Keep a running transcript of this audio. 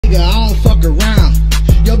nigga, I don't fuck around.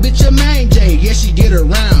 Yo, bitch, your main J, yeah, she get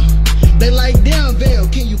around. They like, damn, Vale,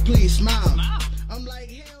 can you please smile? I'm like,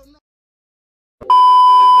 hell no.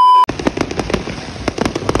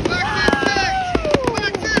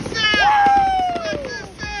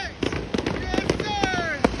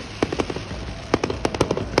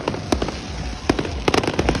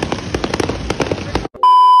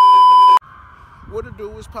 What it do?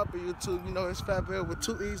 What's poppin' YouTube? You know it's Fatvalee with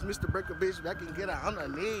 2 E's, Mr. Breaker Bitch. I can get out on her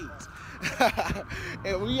knees.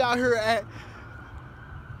 And we out here at,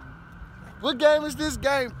 what game is this?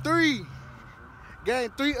 Game 3.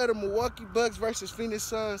 Game 3 of the Milwaukee Bucks versus Phoenix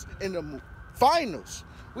Suns in the finals.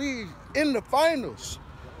 We in the finals.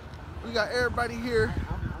 We got everybody here.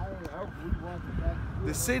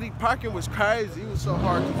 The city parking was crazy. It was so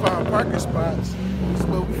hard to find parking spots.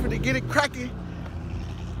 But we finna get it cracking.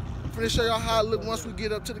 I'm finna show y'all how it look once we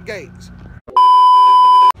get up to the gates.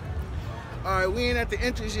 Alright, we ain't at the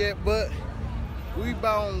entrance yet, but we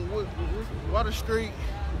about on Water Street.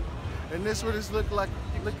 And this what it's looking like.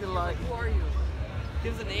 Who are you?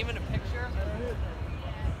 Gives a name and a picture.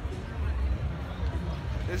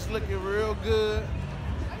 It's looking real good.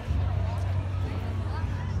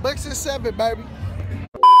 Bucks and 7, baby.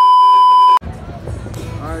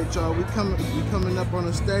 All right, y'all. We coming up on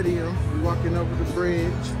the stadium. We walking over the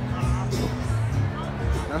bridge.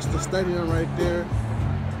 That's the stadium right there.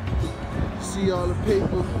 See all the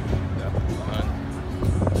people.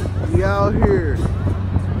 We out here.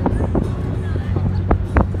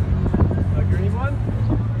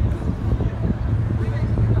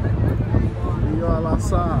 We all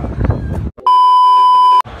outside.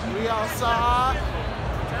 We outside.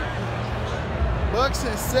 Bucks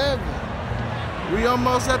and 7. We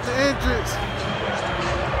almost at the entrance.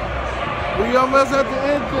 We almost at the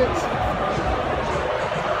entrance.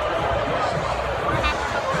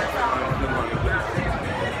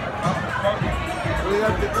 We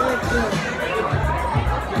at the entrance.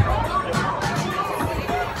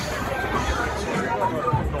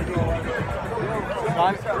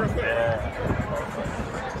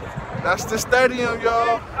 That's the stadium,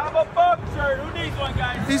 y'all. I'm a Buck shirt. Who needs one,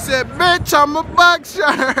 guys? He said, bitch, I'm a Buck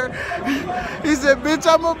shirt. He said, bitch,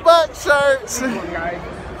 I'm a Buck shirt.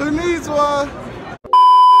 Who needs one?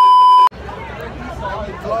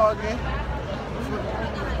 Vlogging.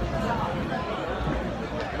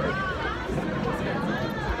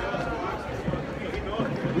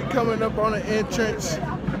 We coming up on the entrance.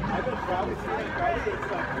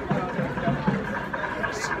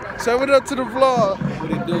 Serve it up to the vlog.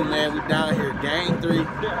 What it do, man? We down here, Game 3,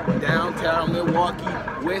 downtown Milwaukee,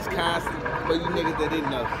 Wisconsin, for you niggas that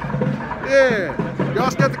didn't know. Yeah,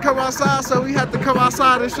 y'all scared to come outside, so we had to come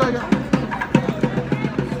outside and show y'all.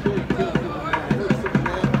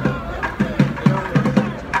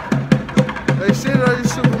 They shit on you,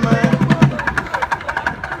 Superman.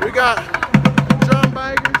 We got drum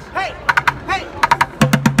bangers. Hey! Hey!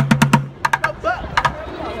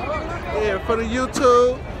 Yeah, for the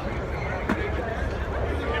YouTube.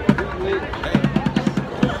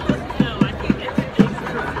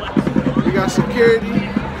 We got security. We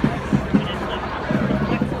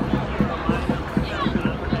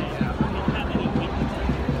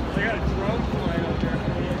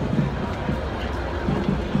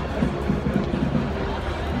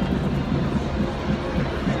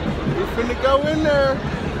finna go in there.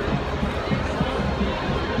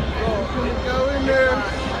 Finna go in there.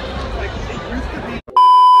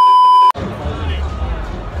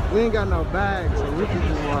 We ain't got no bags, so we can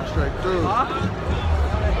just walk straight through.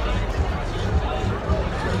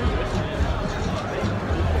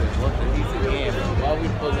 While we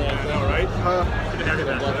pull that down, right?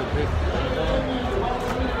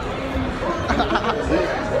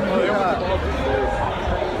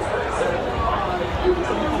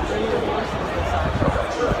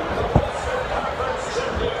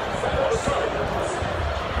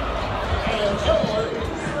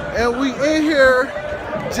 And we in here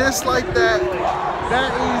just like that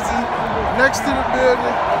easy, next to the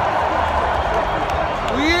building.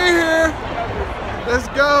 We in here. Let's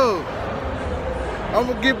go. I'm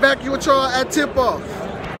gonna get back with y'all at tip-off.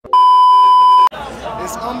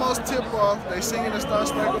 It's almost tip-off. They singing the Star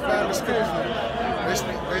Spangled Banner. Excuse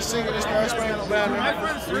me. They singing the Star Spangled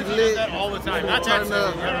Banner. We lit. All the time. Not turn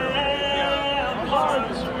up.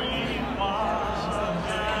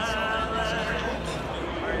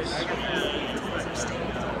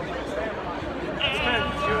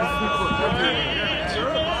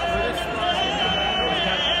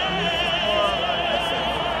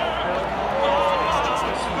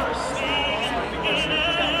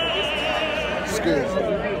 It's good.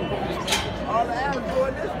 All the ads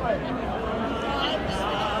going this way.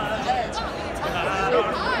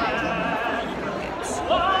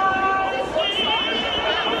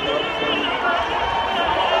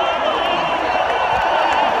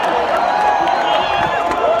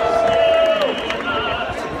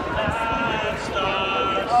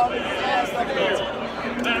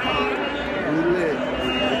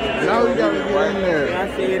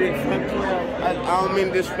 appreciate it. I don't mean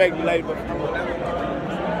to disrespect you, lady, but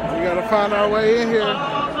We gotta find our way in here.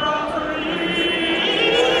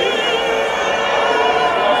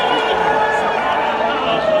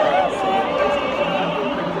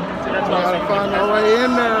 We gotta find our way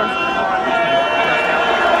in there.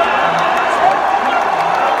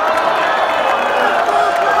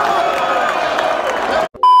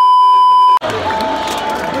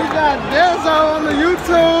 We got Denzo on the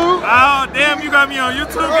YouTube. oh damn, you got me on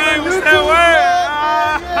YouTube, gang. What's that word?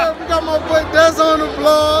 Yeah, we got my boy Denzo on the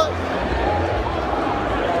vlog.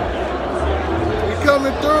 We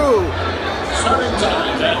coming through. Starting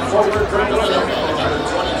time at forward ground zero.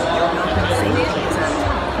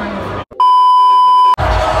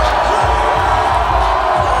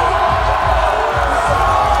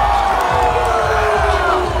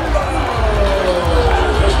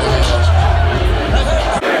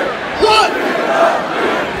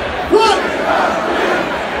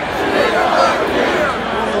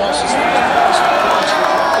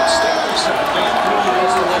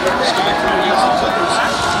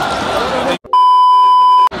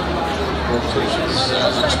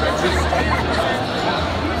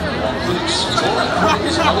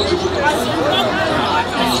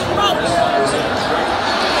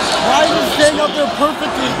 Why are you staying up there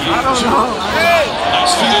perfectly? I don't know.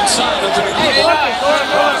 Nice feet inside into the Hey,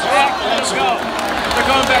 let's go. They're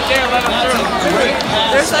going back there, let them through.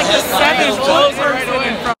 There's like a 7-foot right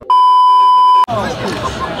away from.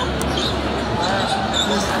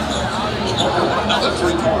 another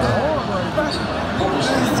three-pointer.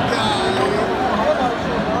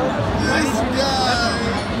 This guy.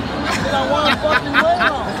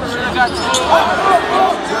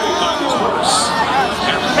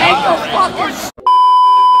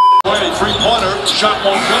 A three-pointer, shot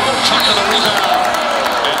won't go, Chuck of the rebound.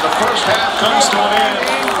 And the first half comes to an end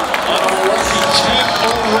on a Milwaukee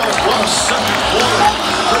 10-0 run. What a second quarter.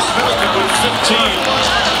 Chris Middleton with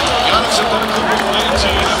 15. Giannis at the with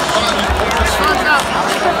 19 and 5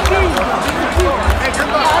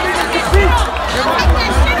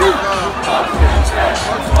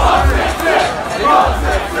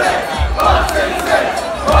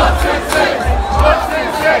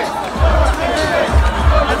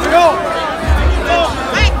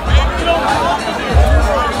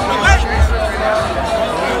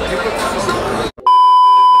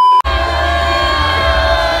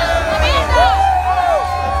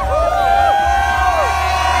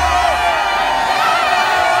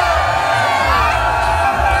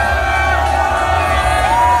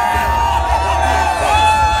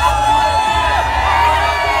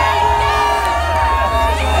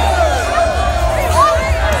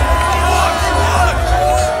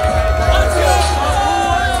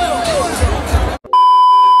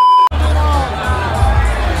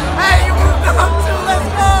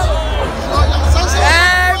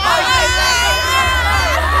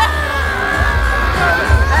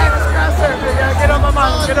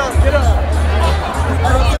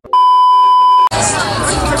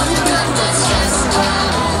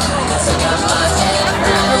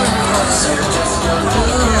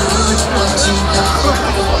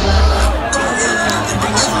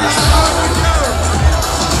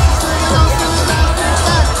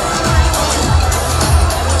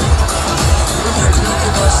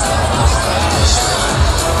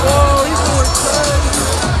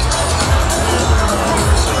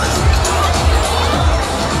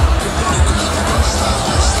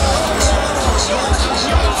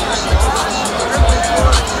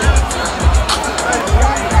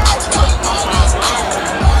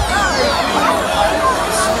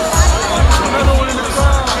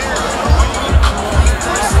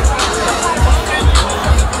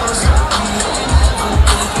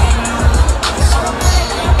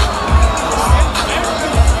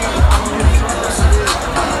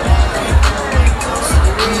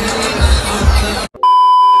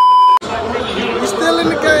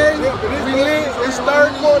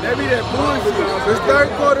 It's third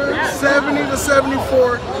quarter,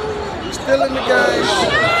 70-74. We're still in the game.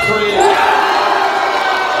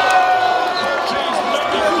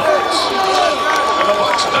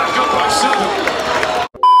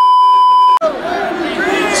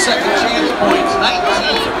 Second chance points,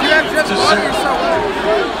 19. You have just water yourself.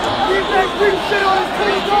 Defense, bring shit on his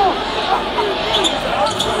team, go!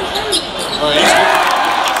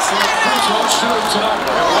 Shooting tonight.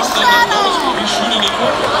 One thing that knows will be shooting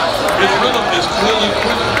equipment. His rhythm is clearly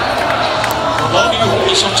quicker. Long you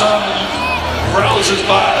hold some time and you paralysis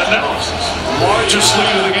by analysis. Largest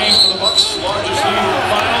lead of the game for the Bucks. Largest lead in the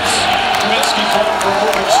finals. Kaminsky calling for a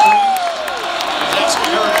moving screen. He's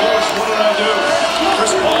asking Eric Bush, what did I do?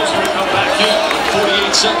 Chris Paul's going to come back in with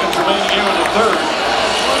 48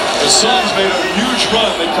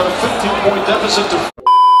 run. They cut a 15-point deficit to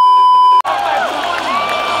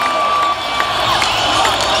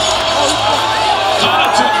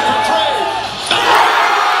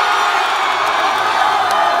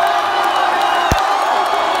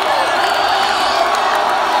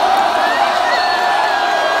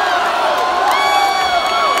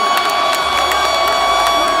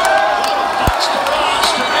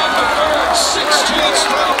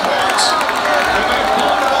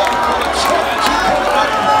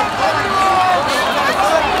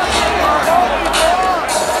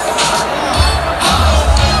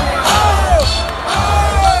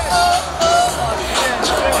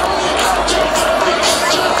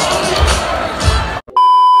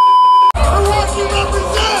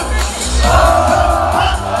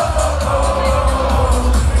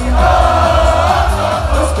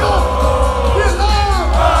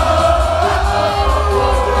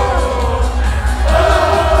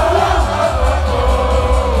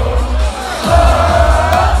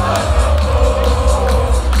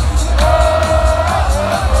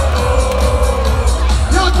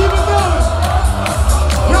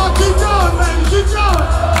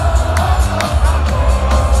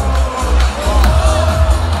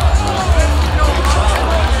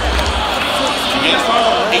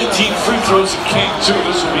free throws in game 2.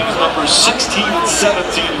 This will be number 16 and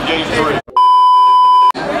 17 in game 3.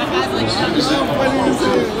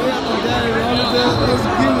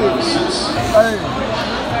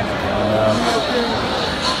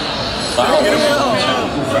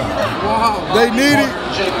 They need it.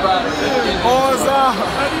 Ball's out.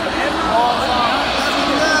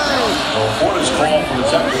 Ford is called for the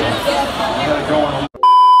technical. You got to go on.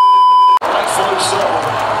 Rightfully so.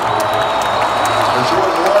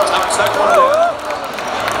 Jordan Moore knocks that one down.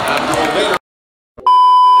 And going later.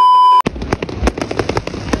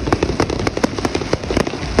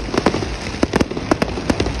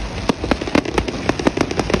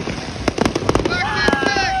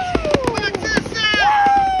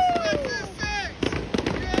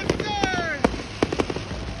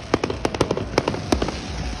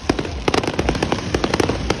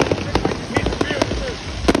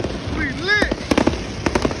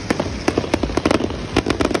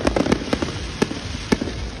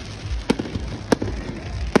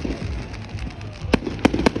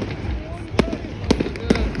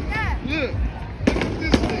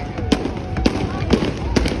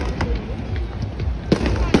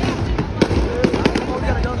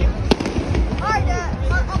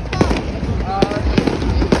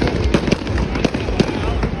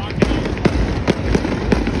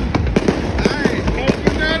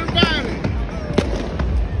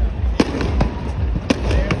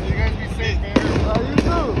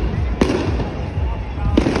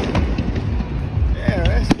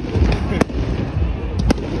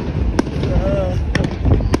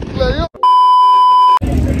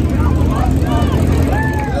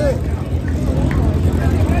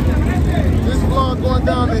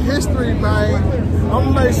 History, man.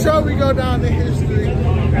 I'm gonna make sure we go down to history.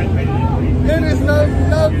 And there's no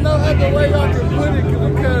other way I can put it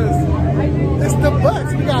because it's the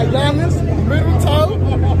Bucks. We got Giannis, middle toe.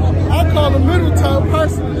 I call him middle toe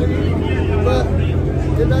personally, but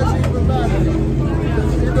it doesn't even matter.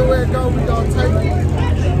 Either way it go, we gonna take it.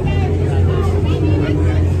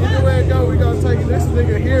 Either way it go, we gonna take it. This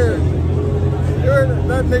nigga here,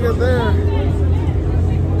 that nigga there.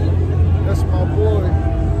 That's my boy.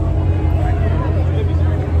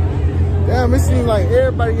 Damn, it seems like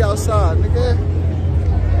everybody outside, nigga.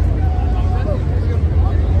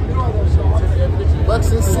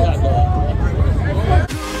 Bucks and 6.